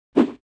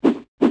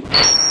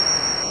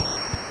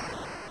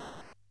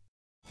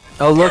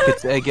Oh look,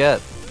 it's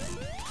Eggette.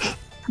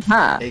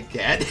 Huh.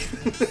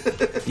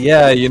 Eggette?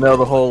 Yeah, you know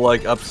the whole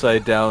like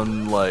upside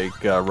down like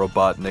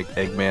Robotnik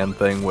Eggman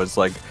thing was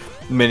like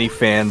many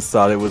fans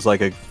thought it was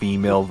like a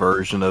female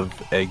version of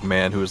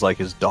Eggman who was like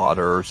his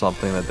daughter or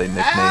something that they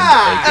nicknamed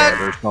Eggette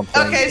or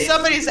something. Okay,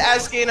 somebody's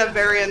asking a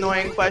very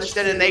annoying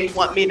question and they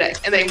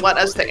want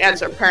us to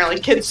answer apparently.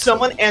 Can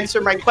someone answer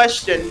my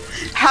question?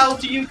 How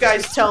do you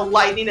guys tell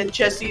Lightning and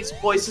Jesse's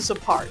voices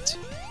apart?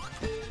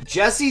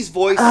 Jesse's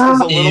voice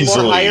is a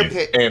little more higher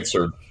pitched.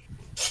 Answered.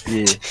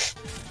 Yeah.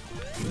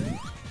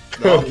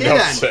 Okay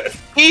then.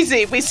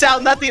 Easy, we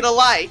sound nothing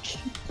alike.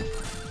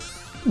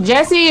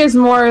 Jesse is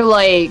more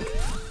like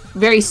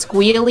very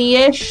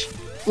squealy-ish.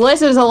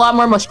 Bliss is a lot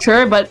more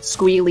mature, but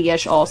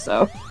squealy-ish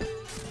also.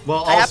 Well,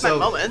 also, I have my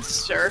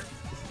moments, sure.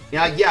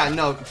 Yeah,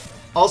 no.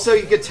 Also,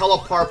 you could tell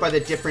apart by the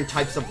different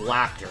types of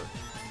laughter.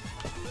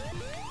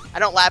 I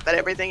don't laugh at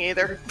everything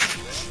either.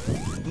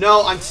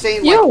 No, I'm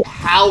saying like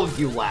how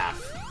you laugh.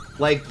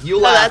 Like you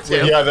laugh.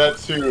 That too. Yeah, that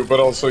too. But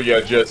also,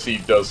 yeah, Jesse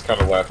does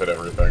kind of laugh at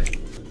everything.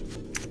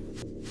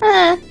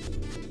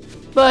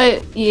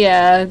 But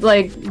yeah,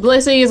 like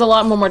Blissey is a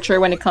lot more mature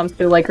when it comes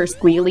to like her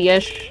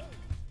squealy-ish.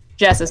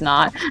 Jess is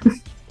not.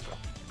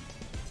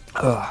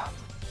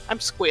 I'm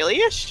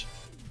squealy-ish?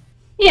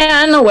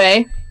 Yeah, in a way.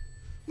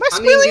 Am I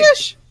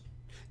squealy-ish?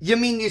 You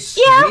mean you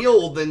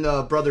squealed in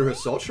the Brotherhood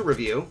Social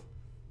review?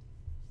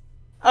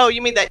 Oh,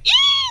 you mean that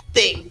ee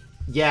thing?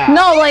 Yeah.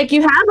 No, like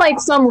you have like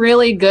some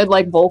really good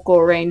like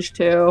vocal range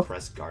too.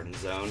 Press Garden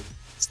Zone.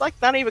 It's like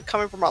not even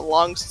coming from my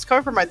lungs. It's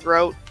coming from my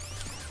throat.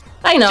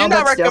 I know. Do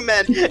not but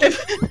recommend.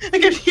 If I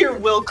could hear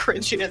Will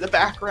cringing in the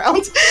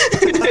background.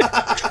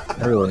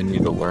 I really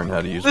need to learn how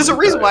to use. There's a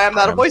reason why I'm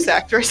not a voice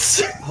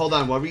actress. Hold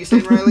on, what were you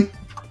saying, Riley?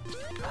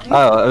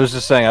 I was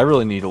just saying I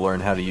really need to learn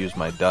how to use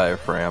my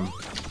diaphragm.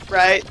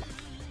 Right.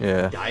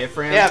 Yeah.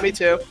 Diaphragm? Yeah, me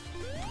too.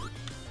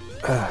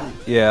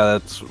 Yeah,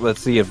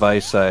 that's the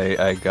advice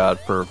I got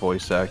for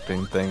voice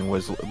acting thing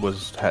was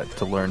had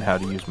to learn how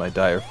to use my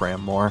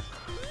diaphragm more.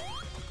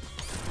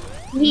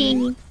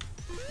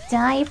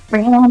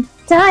 Diaphragm.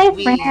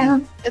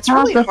 It's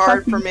really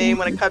hard for me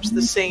when it comes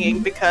to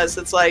singing because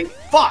it's like,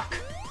 fuck!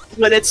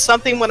 When it's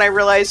something when I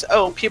realize,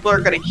 oh, people are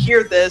gonna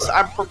hear this,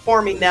 I'm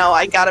performing now,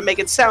 I gotta make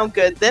it sound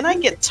good, then I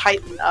get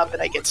tightened up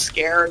and I get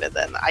scared, and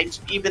then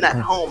even at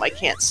home, I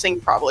can't sing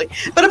properly.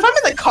 But if I'm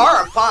in the car,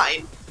 I'm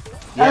fine.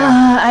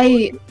 Yeah.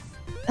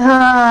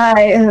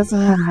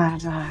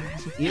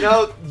 You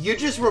know, you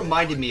just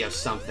reminded me of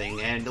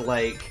something, and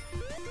like,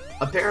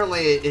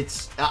 apparently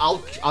it's.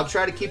 I'll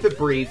try to keep it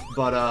brief,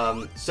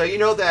 but so you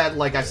know that,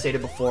 like I stated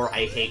before,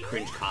 I hate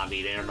cringe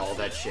comedy and all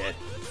that shit.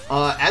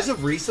 As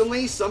of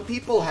recently, some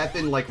people have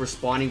been like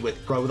responding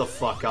with "grow the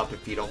fuck up"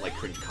 if you don't like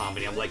cringe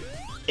comedy. I'm like,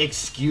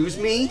 excuse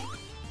me,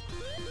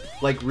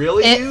 like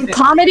really, dude?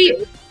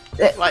 Comedy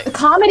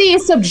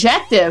is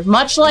subjective,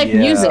 much like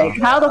music.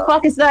 How the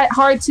fuck is that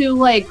hard to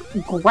like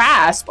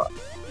grasp?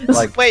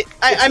 Like, wait,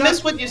 I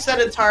missed what you said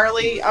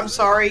entirely. I'm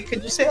sorry.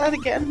 Could you say that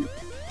again?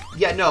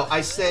 Yeah, no,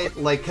 I said,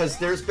 like, because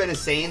there's been a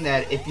saying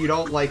that if you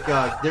don't like,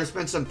 there's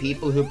been some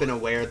people who've been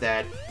aware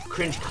that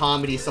cringe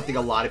comedy is something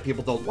a lot of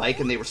people don't like,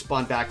 and they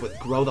respond back with,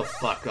 grow the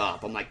fuck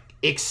up. I'm like,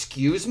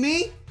 excuse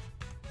me?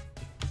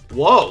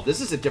 Whoa,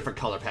 this is a different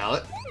color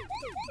palette.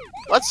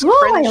 What's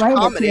cringe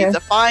comedy?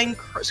 Define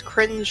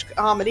cringe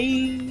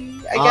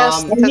comedy, I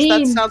guess, because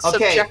that sounds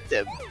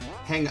subjective.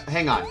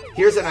 Hang on.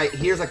 Here's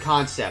a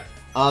concept.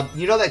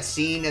 You know that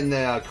scene in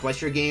the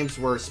Equestria games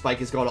where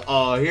Spike is going,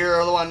 "Oh, here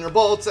are the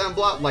Wonderbolts and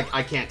blah." Like,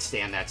 I can't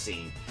stand that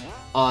scene.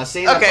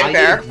 Saying that I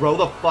need to grow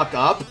the fuck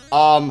up.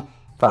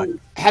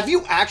 Have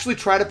you actually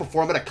tried to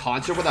perform at a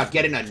concert without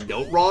getting a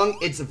note wrong?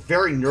 It's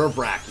very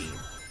nerve-wracking.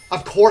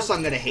 Of course,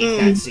 I'm gonna hate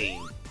that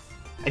scene.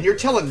 And you're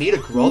telling me to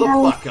grow the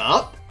fuck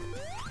up?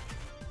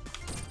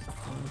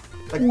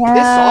 Like, piss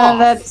off.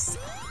 That's...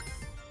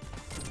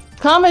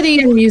 Comedy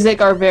and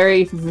music are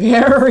very,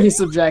 very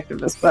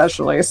subjective,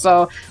 especially,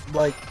 so...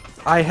 Like,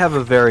 I have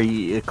a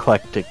very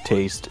eclectic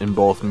taste in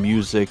both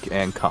music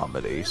and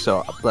comedy,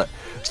 so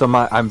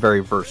I'm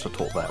very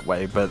versatile that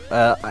way, but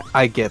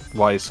I get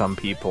why some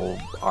people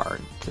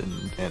aren't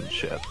and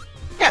shit.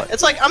 Yeah,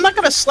 it's like, I'm not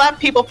gonna slap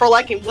people for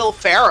liking Will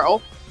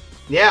Ferrell.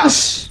 Yeah.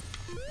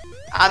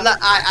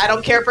 I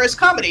don't care for his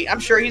comedy. I'm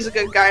sure he's a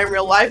good guy in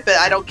real life, but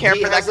I don't care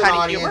for that kind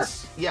of humor.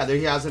 Yeah,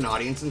 he has an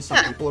audience, and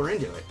some people are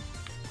into it.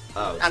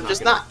 Oh, I'm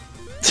just not.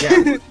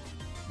 Yeah.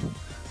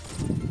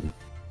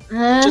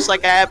 Just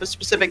like I have a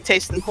specific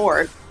taste in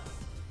horror.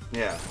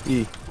 Yeah.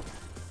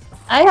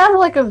 I have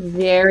like a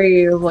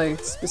very like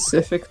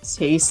specific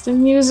taste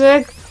in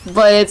music,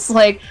 but it's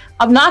like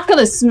I'm not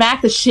gonna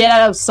smack the shit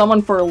out of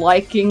someone for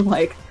liking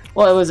like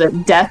what was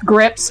it, Death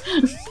Grips,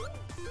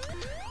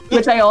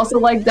 which I also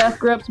like Death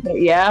Grips, but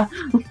yeah.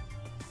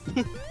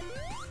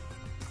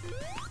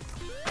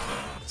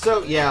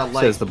 So yeah,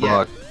 like says the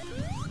block.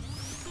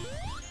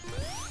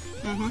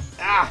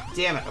 Ah,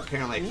 damn it!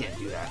 Apparently, I can't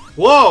do that.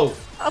 Whoa!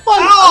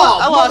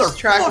 I lost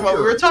track of what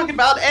we were talking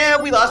about,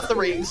 and we lost the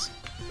rings.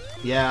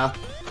 Yeah.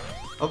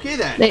 Okay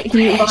then.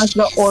 He lost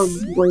the orb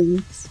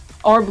links.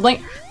 Orb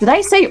link. Did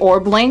I say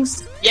orb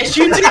links? Yes,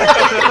 you did.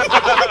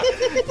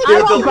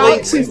 They're the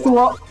links.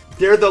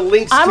 They're the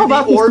links I'm to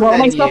about the to orb throw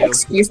menu. myself.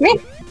 Excuse me.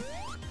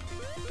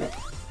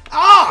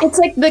 Ah! It's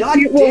like the God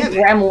cute damn little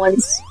it.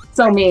 gremlins.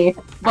 So me,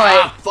 but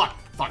Ah, fuck.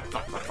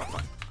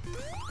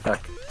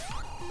 Heck.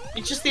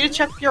 You just need to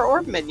check your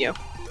orb menu.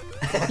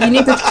 you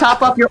need to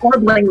chop up your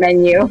orb link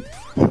menu.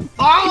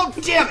 Oh,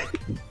 damn it!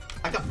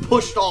 I got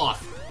pushed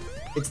off.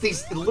 It's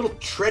these little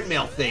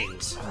treadmill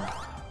things.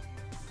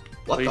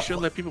 What Well, you the shouldn't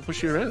fuck? let people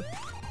push you around.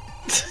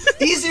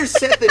 Easier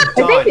said than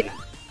done.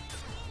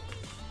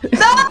 No!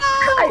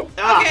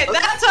 Ah, Okay,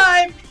 that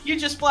time you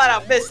just flat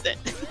out missed it.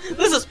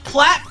 This is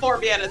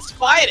platforming at its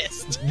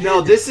finest.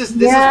 No, this is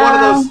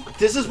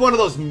one of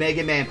those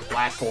Mega Man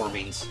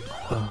platformings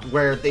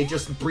where they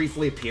just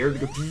briefly appear.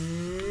 They go,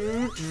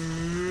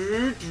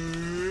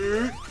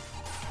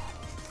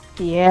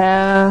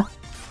 Yeah.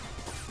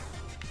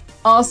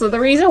 Also, the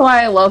reason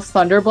why I love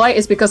Thunderblight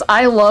is because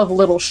I love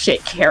little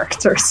shit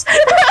characters.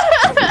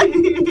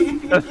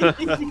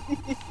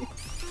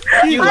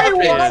 You I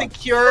love love-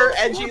 insecure,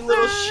 edgy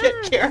little shit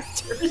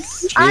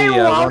characters. I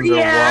wonder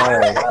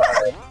why.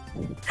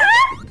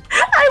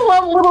 I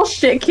love little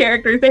shit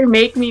characters. They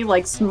make me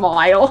like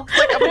smile.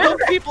 Like, I hope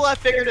people have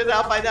figured it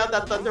out by now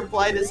that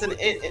Thunderblight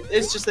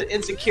is just an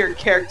insecure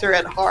character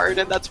at heart,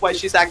 and that's why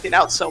she's acting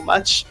out so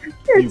much.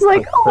 It's You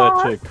like,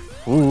 aw. pathetic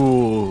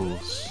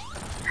fools.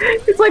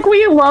 It's like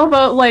we love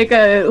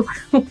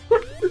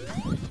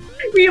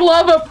we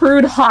love a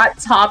prude hot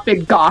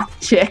topic goth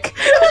chick.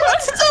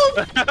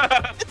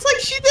 It's like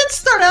she did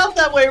start out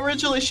that way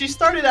originally. She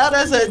started out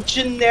as a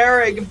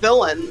generic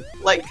villain,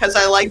 like, because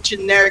I like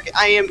generic,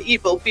 I am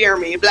evil, fear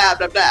me, blah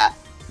blah blah.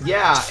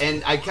 yeah,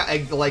 and I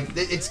like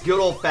it's good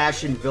old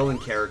fashioned villain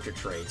character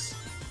traits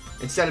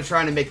instead of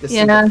trying to make the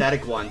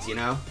sympathetic ones, you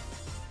know.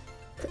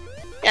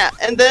 Yeah,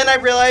 and then I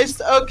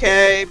realized,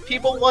 okay,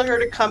 people want her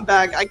to come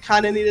back. I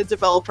kind of need to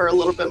develop her a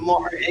little bit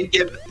more and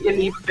give an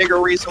even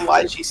bigger reason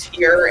why she's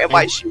here and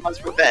why she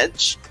wants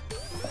revenge.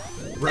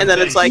 And then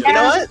it's like, you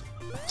know what?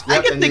 I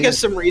Yep, can and think then- of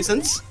some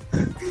reasons.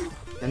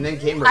 And then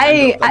came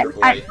Revenge of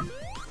Thunderblight.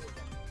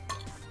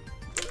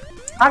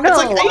 Not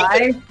It's gonna like,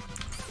 lie.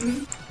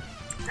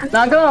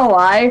 Not gonna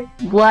lie.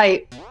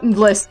 Blight.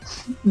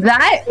 Listen,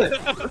 that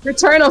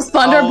Return of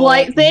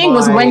Thunderblight thing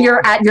was when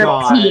you're at your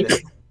God.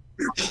 peak.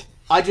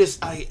 I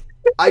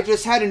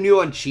just had a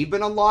new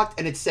achievement unlocked,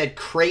 and it said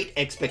crate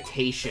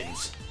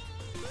expectations.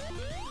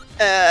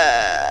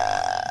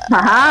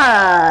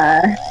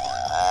 Haha.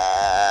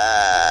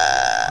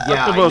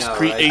 Yeah, the I most know,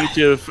 right?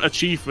 creative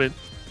achievement.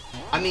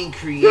 I mean,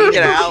 creative.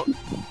 Get out.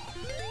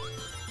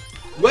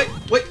 Wait,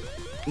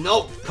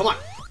 no, come on.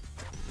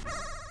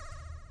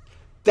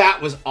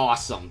 That was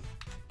awesome.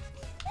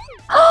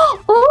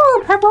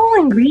 Oh, purple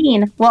and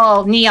green.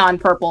 Well, neon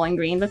purple and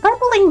green, but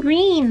purple and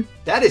green.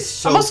 That is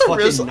so I'm also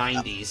fucking real-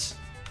 90s.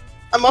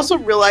 I'm also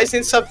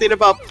realizing something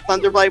about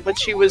Thunderblight when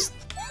she was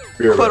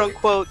quote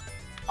unquote.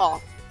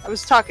 Oh, I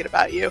was talking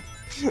about you.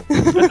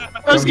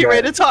 I was getting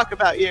ready to talk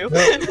about you.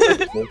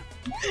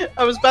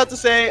 I was about to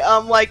say,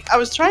 like, I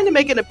was trying to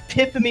make an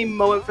epiphany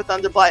moment for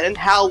Thunderblight and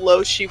how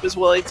low she was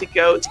willing to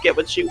go to get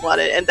what she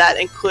wanted, and that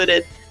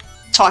included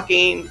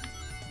talking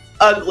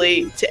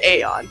ugly to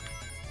Aeon,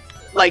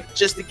 like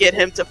just to get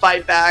him to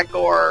fight back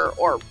or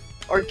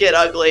get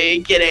ugly,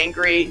 get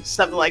angry,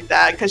 something like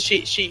that, because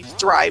she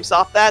thrives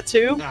off that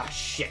too. Ah,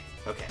 shit.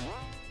 Okay.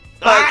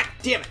 But-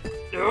 Damn it.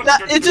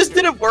 It just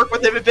didn't work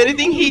with him. If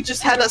anything, he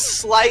just had a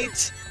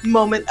slight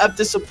moment of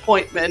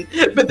disappointment,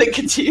 but then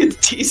continued to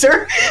tease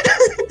her.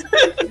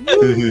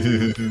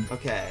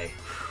 Okay.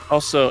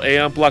 Also,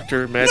 Aeon blocked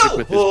her magic No!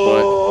 with his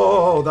butt.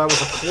 Oh, that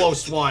was a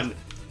close one.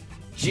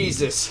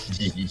 Jesus.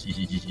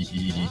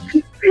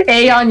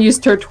 Aeon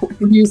used his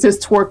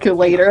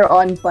twerculator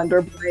on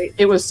Thunderblight.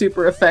 It was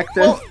super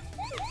effective. Well,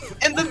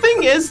 and the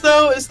thing is,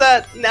 though, is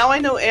that now I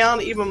know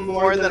Aeon even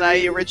more than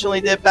I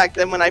originally did back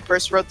then when I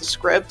first wrote the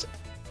script.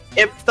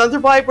 If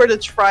Thunderblight were to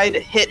try to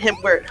hit him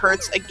where it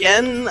hurts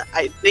again,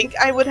 I think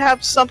I would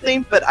have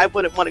something, but I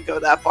wouldn't want to go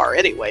that far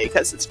anyway,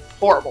 because it's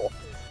horrible.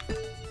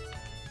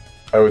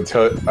 I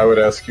would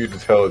ask you to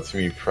tell it to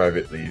me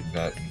privately,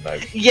 not in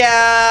my.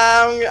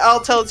 Yeah, I'll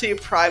tell it to you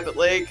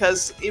privately,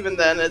 because even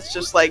then, it's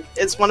just like,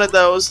 it's one of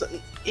those,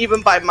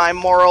 even by my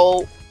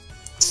moral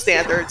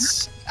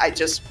standards, I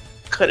just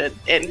couldn't,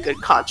 in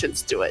good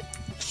conscience, do it.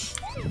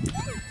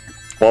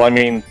 Well, I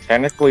mean,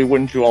 technically,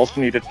 wouldn't you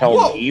also need to tell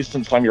Whoa. me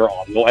since I'm your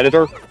audio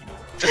editor?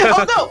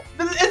 Oh no,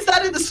 it's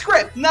not in the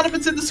script. None of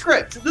it's in the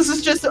script. This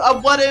is just a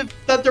what if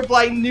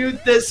Thunderblight knew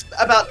this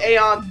about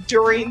Aeon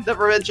during the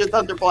Revenge of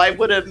Thunderblight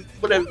would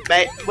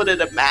it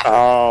have mattered?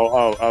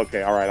 Oh,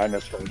 okay, alright, I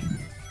misheard.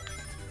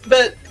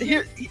 But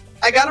here,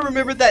 I gotta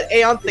remember that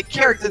Aeon the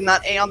character,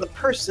 not Aeon the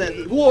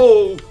person,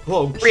 Whoa.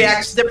 Whoa.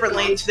 reacts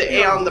differently to the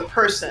Aeon the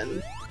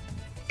person.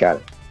 Got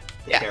it.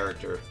 Yeah.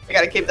 Character. I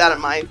gotta keep that in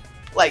mind.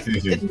 Like,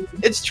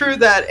 it's true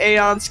that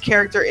Aeon's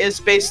character is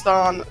based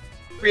on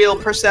real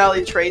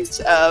personality traits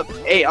of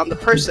Aeon the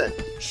person,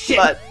 Shit.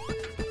 but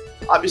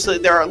obviously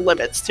there are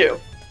limits too.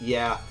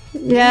 Yeah.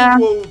 Yeah.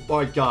 Oh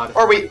my god.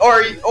 Or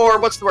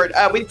what's the word?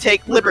 We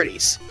take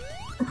liberties.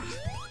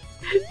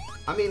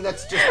 I mean,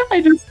 that's just.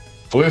 I just.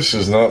 Bliss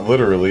is not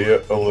literally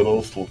a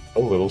little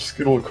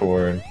skittle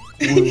corn.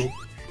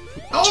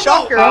 Oh,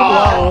 Shocker!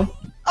 No.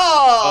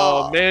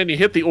 Oh man, you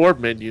hit the orb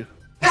menu.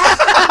 You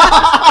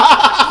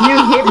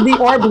hit the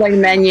orbling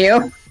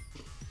menu.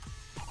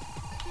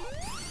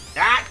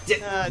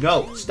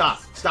 No,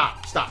 stop.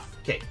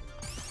 Okay.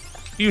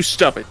 You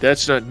stop it.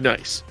 That's not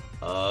nice.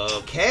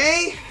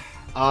 Okay.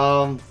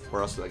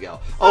 Where else do I go?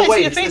 Oh,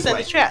 wait, I it's see a face this in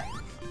way. the chat.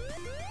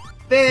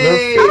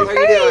 Faye, how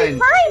you doing?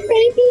 Hi,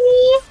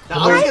 baby. Now,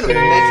 I was gonna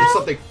mention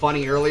something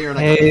funny earlier, and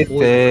I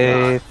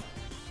completely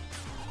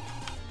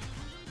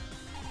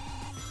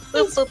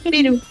forgot.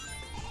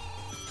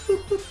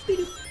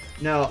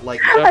 No, like.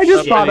 I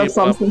just thought of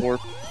something.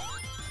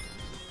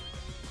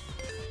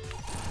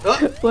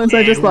 Once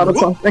I just thought of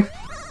something.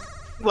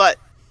 What?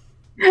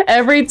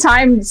 Every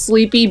time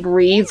Sleepy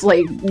breathes,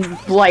 like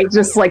Blight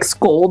just like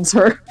scolds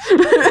her.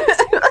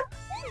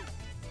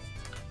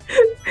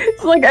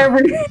 It's like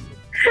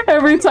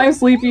every time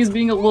Sleepy's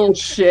being a little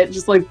shit,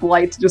 just like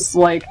Blight's just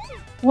like,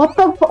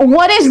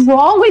 what is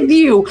wrong with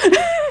you?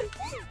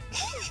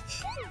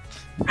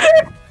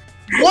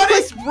 What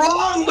is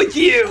wrong with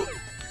you?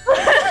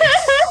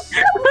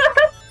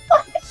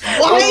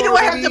 Why do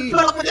I have to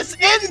put up with this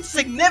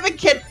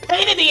insignificant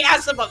pain in the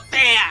ass of a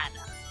fan?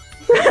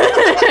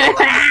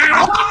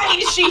 Why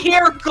is she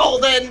here,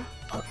 Golden?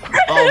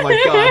 Oh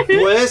my god,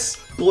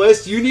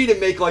 Bliss, you need to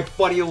make like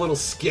funny little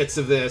skits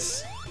of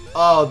this.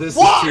 Oh, this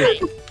Why? is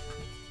too...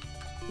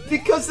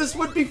 Because this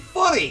would be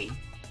funny.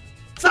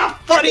 It's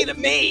not funny to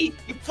me,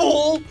 you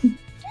fool.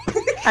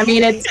 I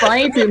mean, it's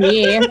funny to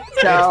me, so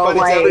it's funny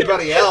like to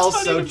everybody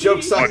else. So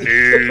jokes on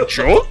you.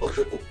 Joke.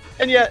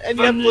 And yet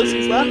Bliss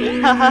is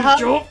laughing. Ha ha ha.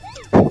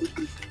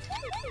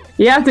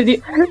 you have to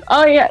do.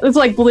 Oh yeah, it's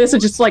like Bliss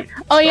is just like,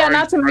 oh yeah,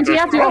 not to mention you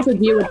have to also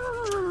deal with.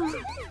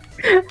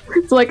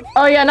 It's like,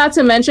 oh yeah, not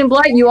to mention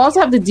Blight, you also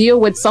have to deal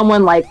with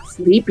someone like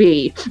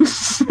Sleepy.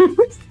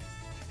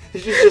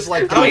 She's just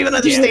like, I don't even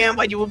understand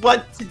why you would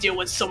want to deal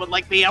with someone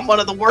like me. I'm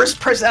one of the worst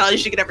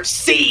personalities you could ever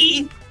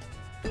see.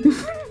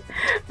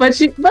 But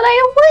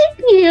I like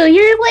you.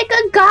 You're like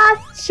a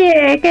goth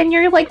chick, and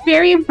you're like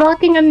very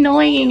fucking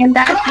annoying, and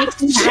that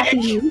makes me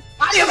happy.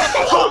 I am a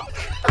punk.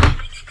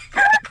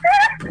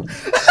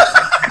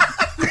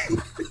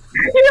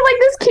 You're like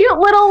this cute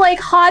little like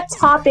hot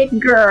topic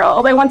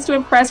girl that wants to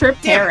impress her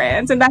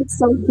parents, and that's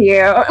so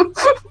cute.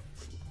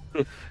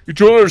 You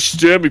don't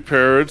understand me,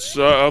 parents.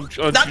 I'm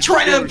not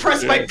trying to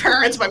impress my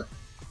parents, but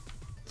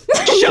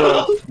shut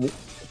up.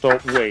 So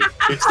wait.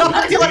 Stop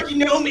acting like you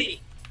know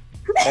me.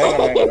 Hang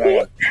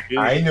on.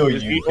 I know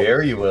you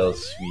very well,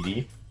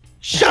 sweetie.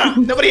 Shut up!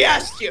 Nobody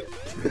asked you.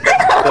 So,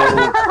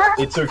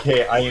 it's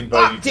okay. I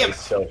invited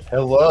myself.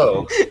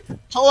 Hello.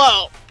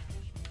 Hello.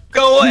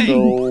 Go away.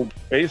 So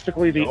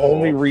basically, the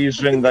only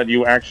reason that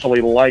you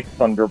actually like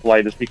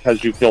Thunderblight is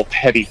because you feel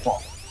petty for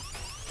him.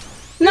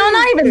 No,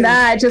 not even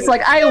that. Just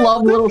like I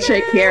love little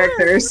shit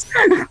characters.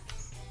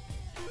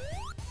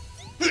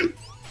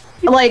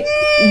 Like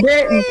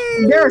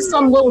there are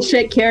some little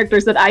shit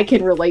characters that I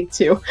can relate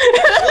to. A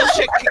little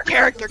shit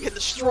character can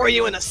destroy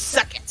you in a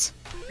second.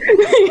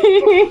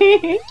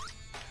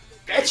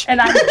 Bitch.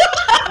 And I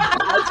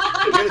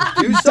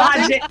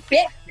dodge it.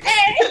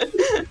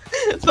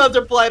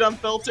 Thunderblight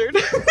Unfiltered.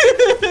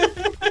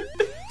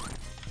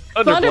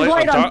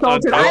 Thunderblight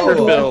Unfiltered. I would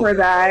live for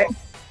that.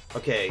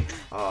 Okay.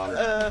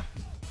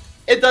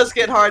 It does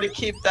get hard to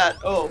keep that.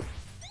 Oh.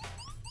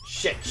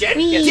 Shit. Damn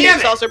Damn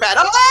it! Are bad.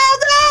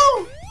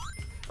 Oh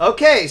no!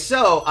 Okay,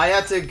 so I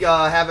had to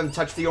have him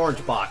touch the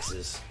orange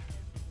boxes.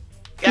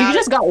 You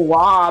just got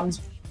robbed.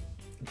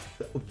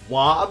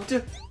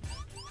 Wobbed?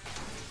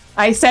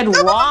 I said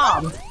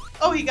robbed.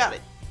 Oh, he got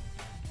it.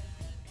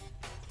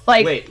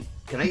 Like, wait,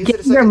 can I use get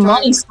it a second your time?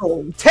 money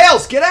stolen.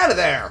 Tails, get out of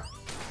there!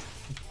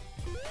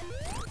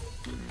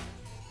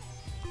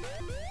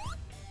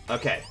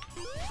 Okay.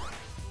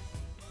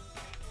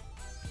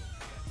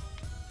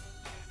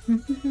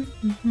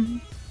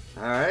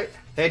 Alright.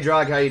 Hey,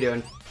 Drog, how you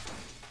doing?